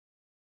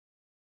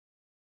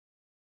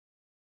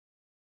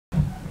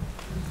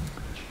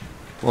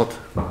What?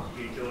 Did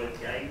you enjoy the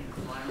game,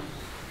 the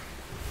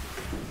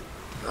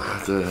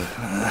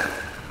final?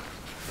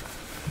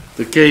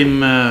 The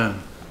game,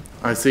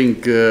 I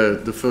think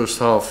the first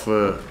half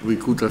we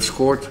could have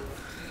scored.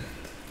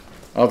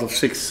 Out of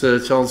 6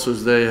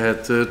 chances, they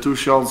had 2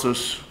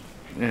 chances,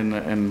 and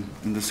in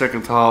the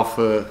second half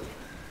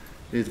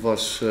it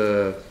was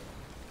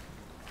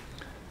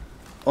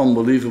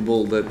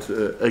unbelievable that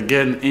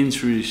again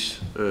injuries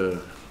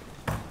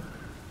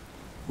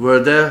were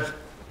there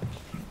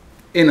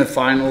in a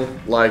final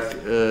like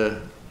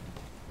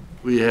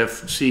we have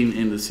seen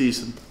in the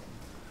season.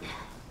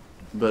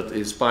 But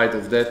in spite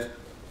of that,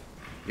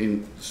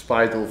 in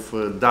spite of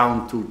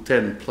down to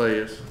 10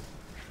 players,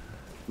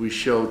 we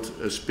showed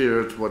a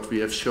spirit what we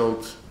have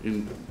showed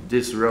in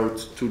this road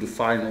to the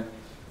final.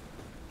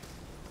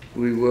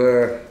 We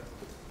were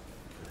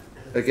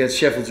against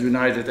Sheffield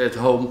United at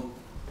home.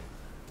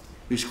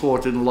 We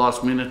scored in the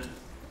last minute.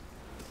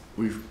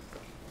 We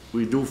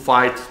do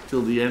fight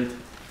till the end.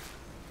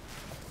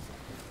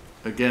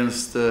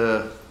 Against,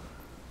 I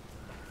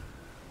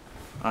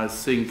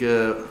think,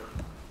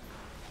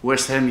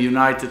 West Ham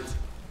United,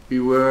 we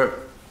were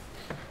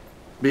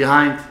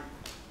behind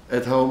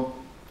at home,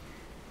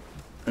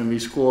 and we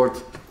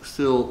scored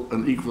still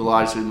an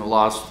equalizer in the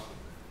last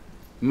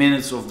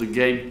minutes of the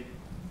game,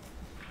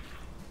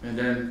 and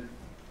then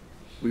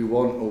we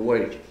won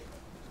away.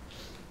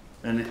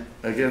 And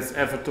against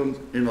Everton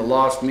in the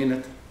last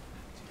minute.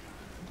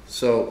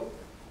 So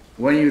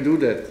when you do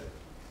that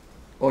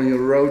on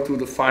your road to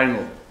the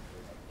final,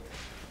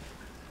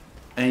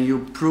 and you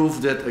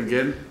prove that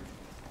again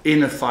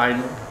in a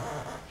final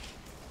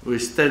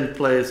with 10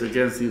 players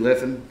against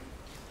 11.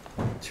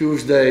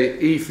 Tuesday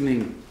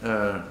evening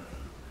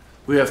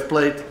we have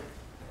played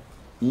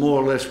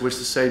more or less with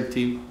the same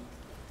team.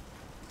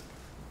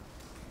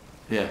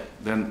 Yeah,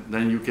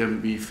 then you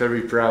can be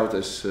very proud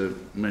as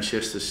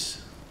Manchester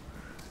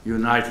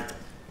United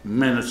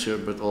manager,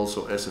 but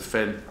also as a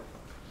fan,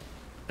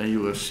 and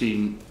you have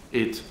seen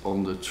it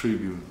on the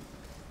tribune.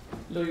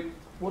 Luke,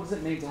 what does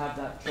it mean to have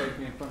that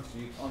trophy in front of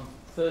you? On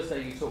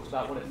Thursday you talked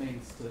about what it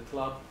means to the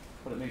club,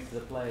 what it means to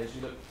the players.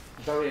 You look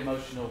very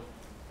emotional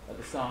at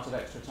the start of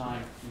extra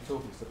time, you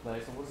talking to the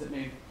players. So what does it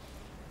mean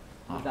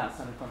with that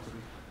stand in front of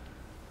you?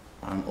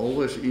 I'm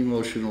always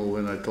emotional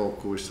when I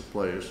talk with the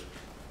players.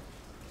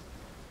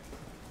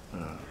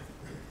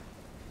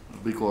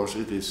 Because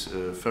it is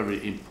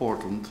very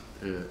important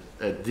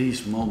at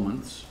these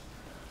moments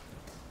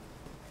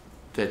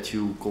that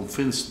you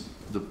convince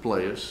the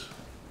players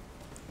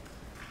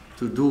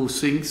to do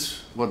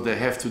things what they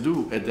have to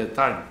do at that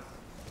time.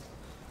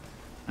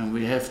 And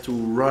we have to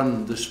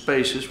run the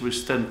spaces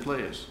with 10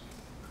 players.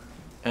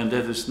 And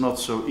that is not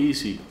so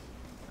easy.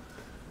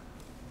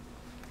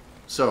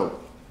 So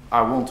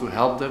I want to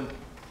help them.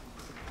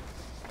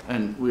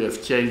 And we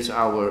have changed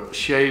our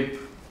shape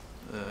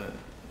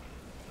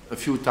a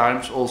few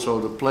times, also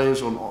the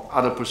players on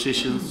other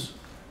positions.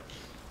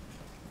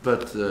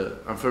 But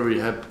I'm very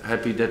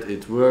happy that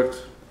it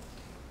worked.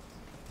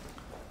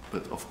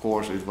 But of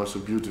course it was a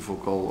beautiful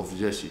goal of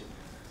Jesse.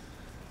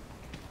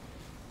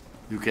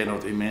 You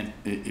cannot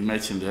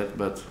imagine that,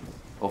 but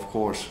of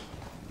course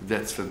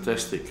that's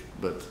fantastic.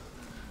 But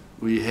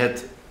we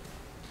had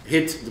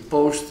hit the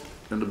post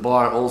and the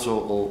bar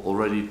also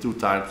already 2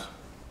 times.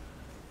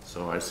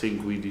 So I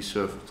think we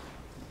deserve it.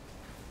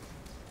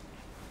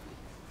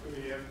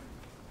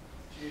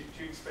 Do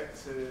you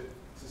expect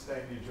to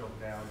stay in your job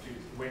now?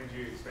 When do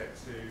you expect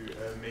to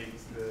meet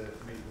the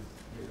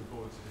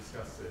board to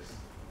discuss this?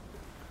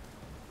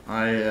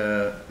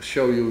 I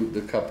show you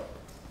the cup,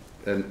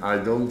 and I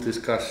don't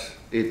discuss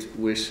it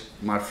with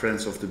my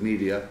friends of the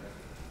media,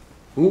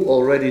 who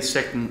already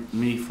sacked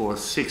me for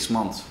 6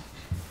 months.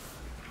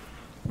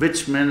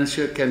 Which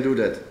manager can do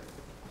that?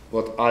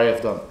 What I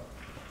have done.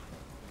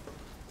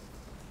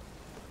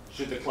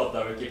 Should the club,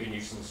 though, have given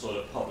you some sort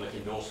of public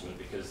endorsement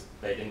because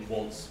they didn't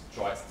once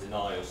try to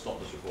deny or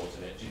stop us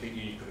reporting it? Do you think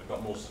you could have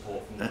got more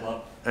support from the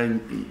club?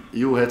 And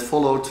you had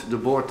followed the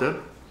board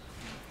then?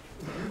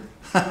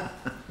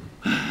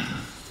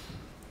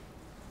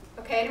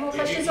 Okay, any more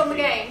questions on the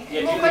game?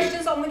 Any more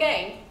questions on the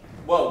game?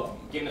 Well,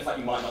 given the fact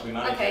you might not be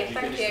manager, Okay, do you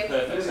think this is the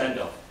perfect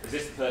send-off? Is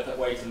this the perfect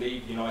way to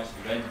leave United?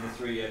 You've ended the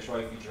 3-year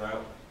trophy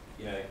drought.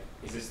 You know,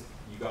 is this,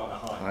 you go on a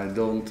high? I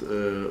don't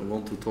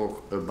want to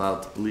talk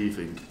about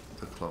leaving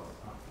the club.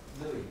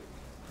 Louis,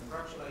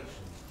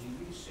 congratulations. Do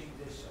you see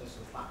this as a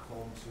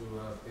platform to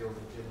build a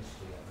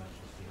dynasty at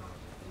Manchester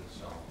United for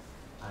yourself?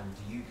 And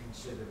do you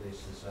consider this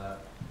as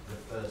the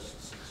first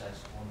success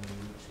on the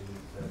route to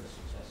further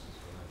successes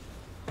for Manchester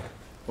United?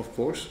 Of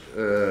course.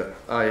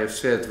 I have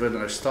said when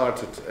I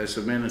started as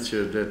a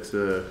manager that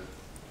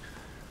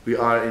we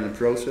are in a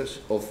process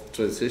of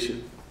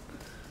transition.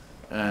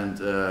 And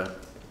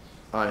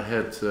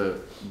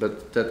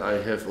but that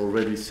I have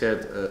already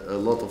said a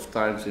lot of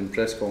times in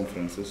press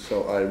conferences,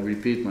 so I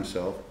repeat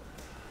myself.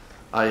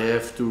 I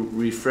have to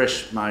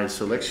refresh my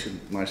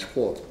selection, my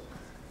squad,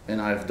 and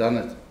I've done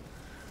it.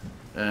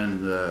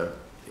 And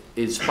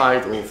in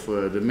spite of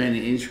the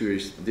many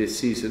injuries this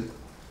season,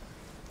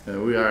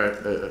 we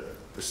are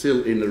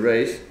still in the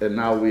race, and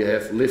now we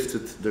have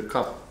lifted the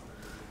cup.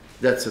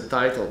 That's a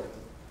title.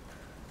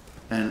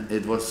 And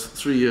it was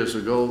 3 years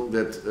ago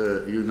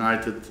that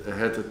United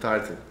had the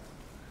title.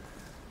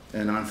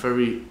 And I'm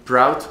very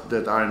proud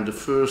that I'm the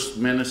first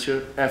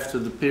manager after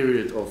the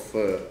period of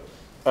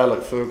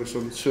Alex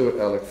Ferguson, Sir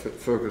Alex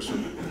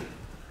Ferguson.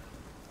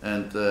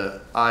 And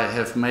I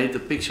have made a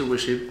picture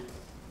with him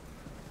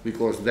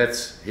because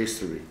that's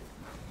history.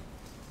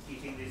 Do you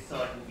think this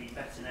side will be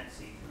better next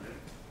season, Luke?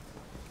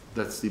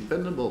 That's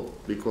dependable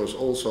because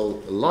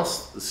also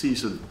last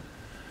season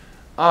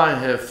I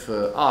have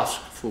asked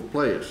for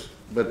players,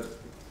 but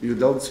you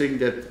don't think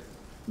that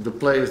the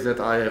players that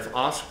I have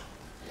asked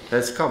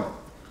has come.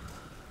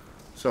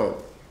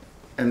 So,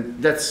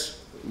 and that's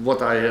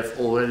what I have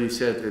already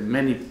said in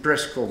many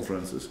press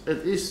conferences.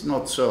 It is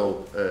not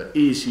so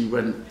easy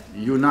when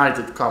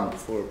United come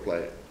for a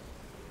player.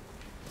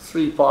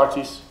 3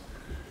 parties,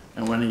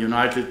 and when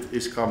United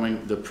is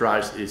coming, the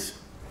price is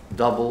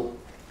double.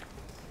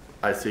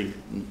 I think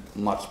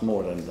much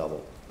more than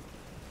double.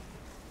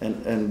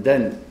 And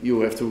then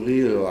you have to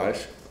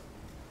realize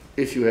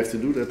if you have to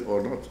do that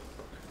or not.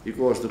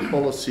 Because the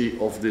policy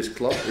of this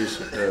club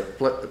is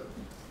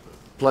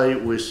play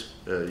with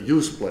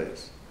youth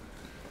players.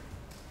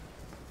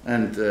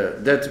 And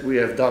that we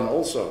have done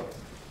also.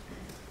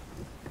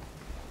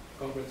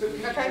 Congress. So can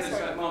you tell us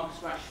about Marcus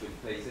Rashford,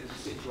 please,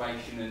 the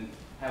situation and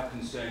how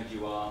concerned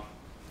you are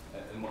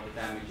and what the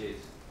damage is?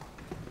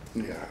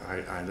 Yeah,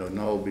 I don't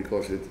know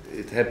because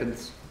it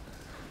happens.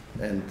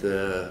 And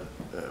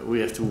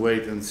we have to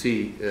wait and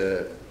see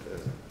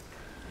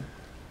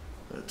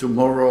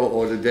tomorrow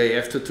or the day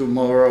after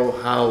tomorrow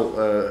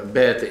how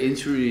bad the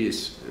injury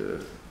is.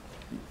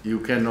 You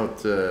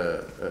cannot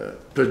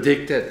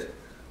predict that,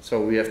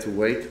 so we have to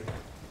wait.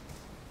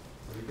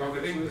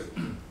 Congress,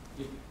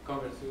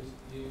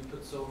 you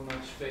put so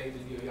much faith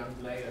in your young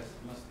players.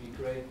 It must be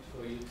great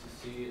for you to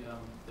see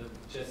the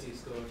Chelsea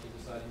score to the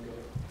deciding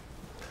goal.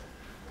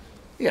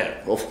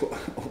 Yeah,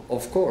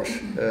 of course.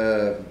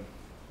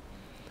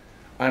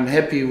 I'm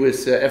happy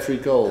with every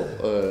goal,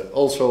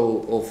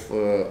 also of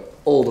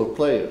older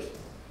players.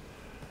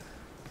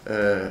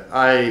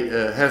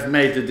 I have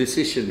made the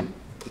decision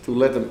to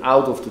let them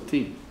out of the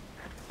team.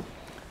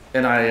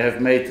 And I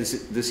have made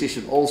the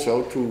decision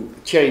also to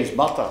change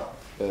Mata,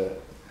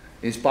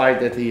 in spite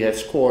that he has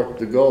scored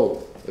the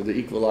goal, the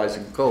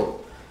equalizing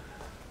goal.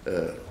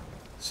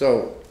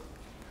 So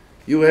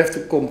you have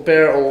to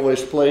compare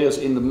always players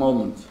in the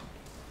moment.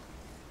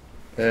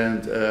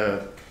 And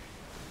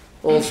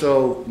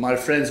also my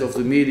friends of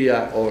the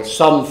media, or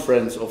some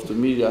friends of the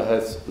media,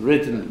 has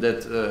written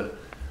that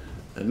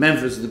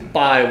Memphis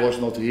Depay was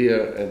not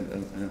here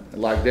and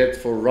like that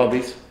for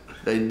rubbish.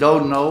 They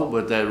don't know,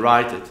 but they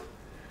write it.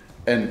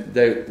 And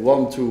they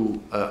want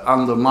to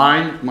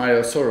undermine my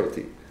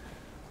authority.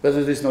 But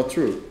it is not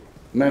true.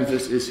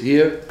 Memphis is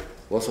here,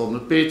 was on the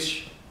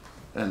pitch,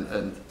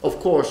 and of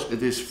course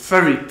it is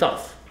very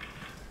tough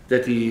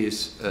that he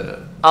is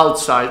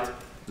outside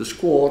the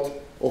squad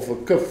of a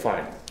cup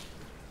final.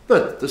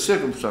 But the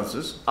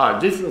circumstances are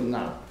different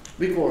now,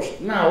 because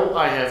now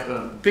I have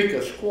a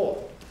bigger squad.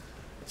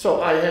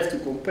 So I have to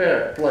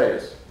compare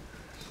players.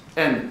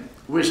 And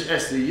with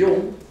Ashley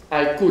Young,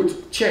 I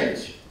could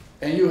change.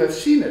 And you have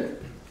seen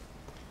it.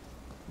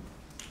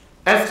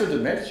 After the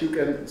match, you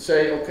can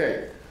say,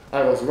 okay,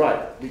 I was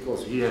right,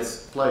 because he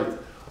has played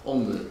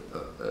on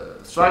the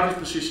striker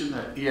position,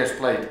 he has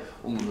played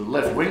on the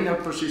left winger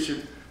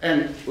position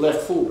and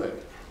left fullback.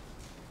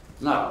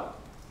 Now,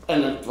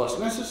 and it was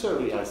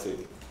necessary, I think.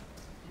 Did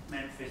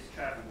Memphis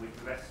travel with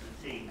the rest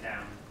of the team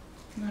down?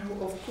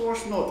 No, of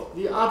course not.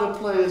 The other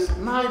players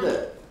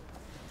neither.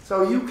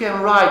 So you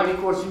can write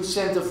because you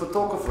sent a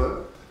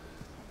photographer,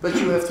 but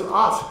you have to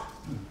ask.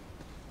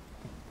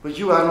 But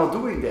you are not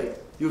doing that.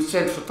 You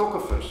sent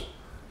photographers.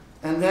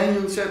 And then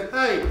you said,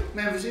 hey,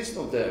 Memphis is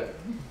not there.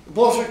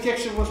 Boswick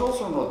Jackson was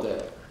also not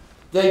there.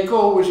 They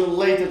go with a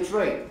later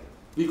train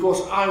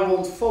because I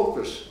want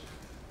focus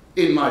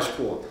in my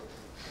squad.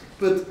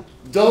 But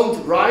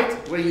don't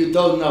write when you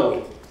don't know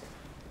it.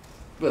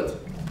 But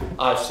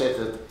I've said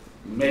it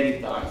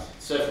many times,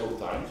 several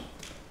times,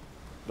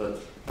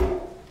 but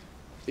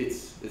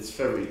it's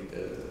very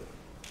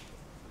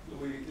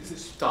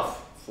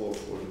tough for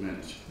the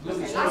manager.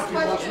 Okay, last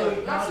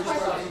question. Last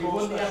question. You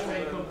won the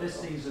FA Cup this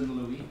season,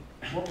 Louis.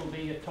 What will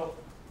be your top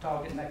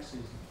target next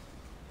season?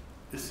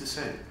 It's the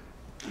same.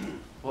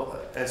 Well,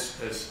 as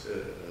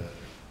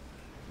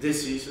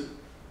this season,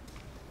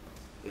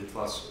 it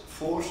was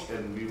fourth,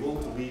 and we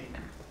want to be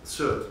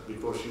third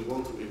because you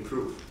want to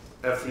improve.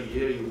 Every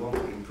year you want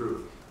to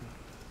improve.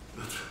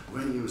 But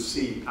when you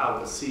see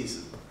our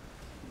season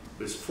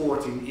with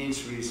 14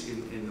 injuries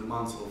in the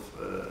months of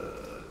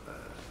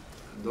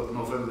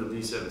November,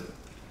 December,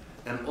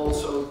 and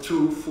also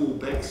 2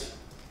 full-backs,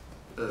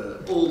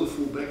 all the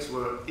full-backs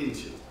were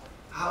injured.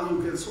 How you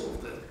can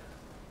solve that?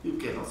 You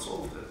cannot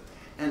solve that.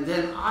 And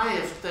then I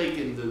have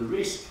taken the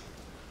risk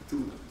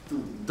to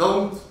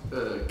don't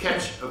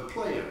catch a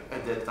player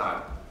at that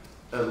time.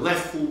 a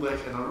left fullback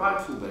and a right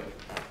fullback,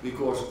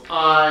 because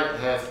I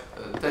have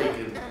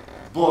taken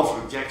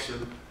Boris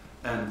Jackson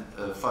and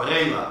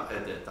Varela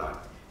at that time,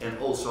 and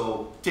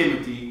also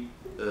Timothy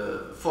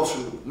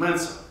Fosu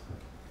Mensah.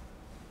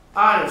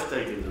 I have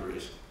taken the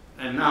risk,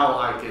 and now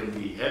I can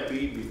be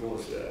happy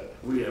because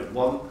we have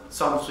won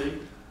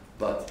something,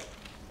 but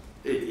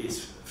it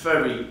is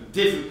very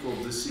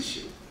difficult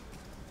decision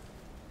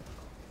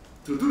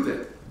to do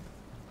that,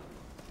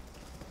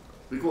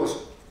 because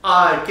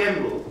I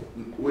gamble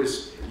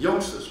with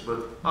youngsters, but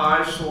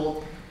I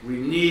thought we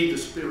need the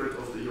spirit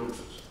of the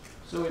youngsters.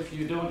 So if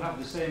you don't have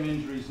the same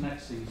injuries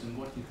next season,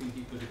 what do you think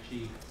you could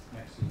achieve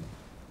next season?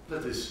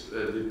 That is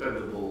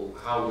dependable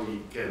how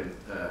we can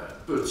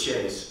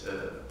purchase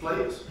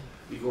players,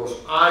 because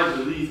I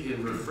believe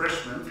in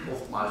refreshment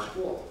of my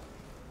squad.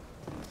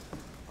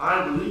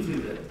 I believe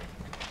in that,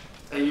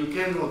 and you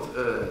cannot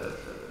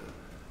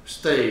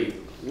stay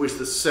with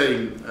the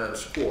same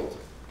squad.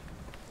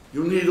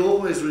 You need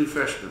always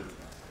refreshment,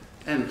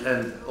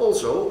 and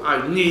also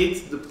I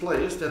need the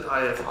players that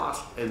I have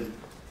asked, and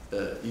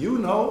you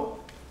know,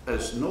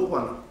 as no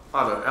one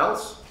other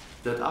else,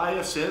 that I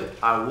have said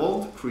I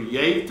want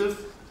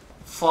creative,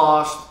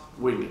 fast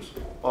wingers,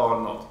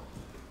 or not,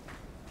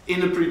 in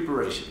the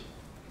preparation.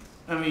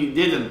 And we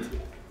didn't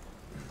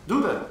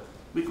do that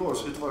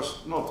because it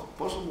was not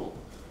possible.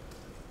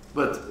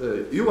 But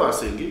you are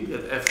thinking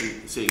that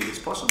everything is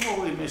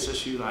possible in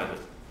Manchester United.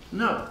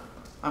 No,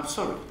 I'm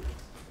sorry,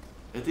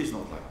 it is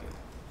not like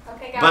that.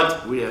 Okay, Gaal.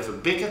 But we have a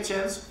bigger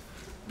chance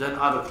than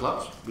other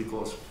clubs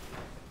because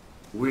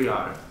we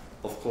are,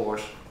 of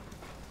course,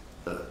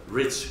 a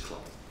rich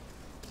club.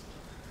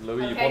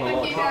 Louis, Okay, you've won a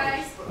lot.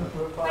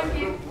 thank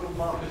you guys.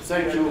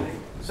 Thank you.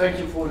 Thank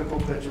you for the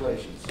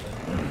congratulations.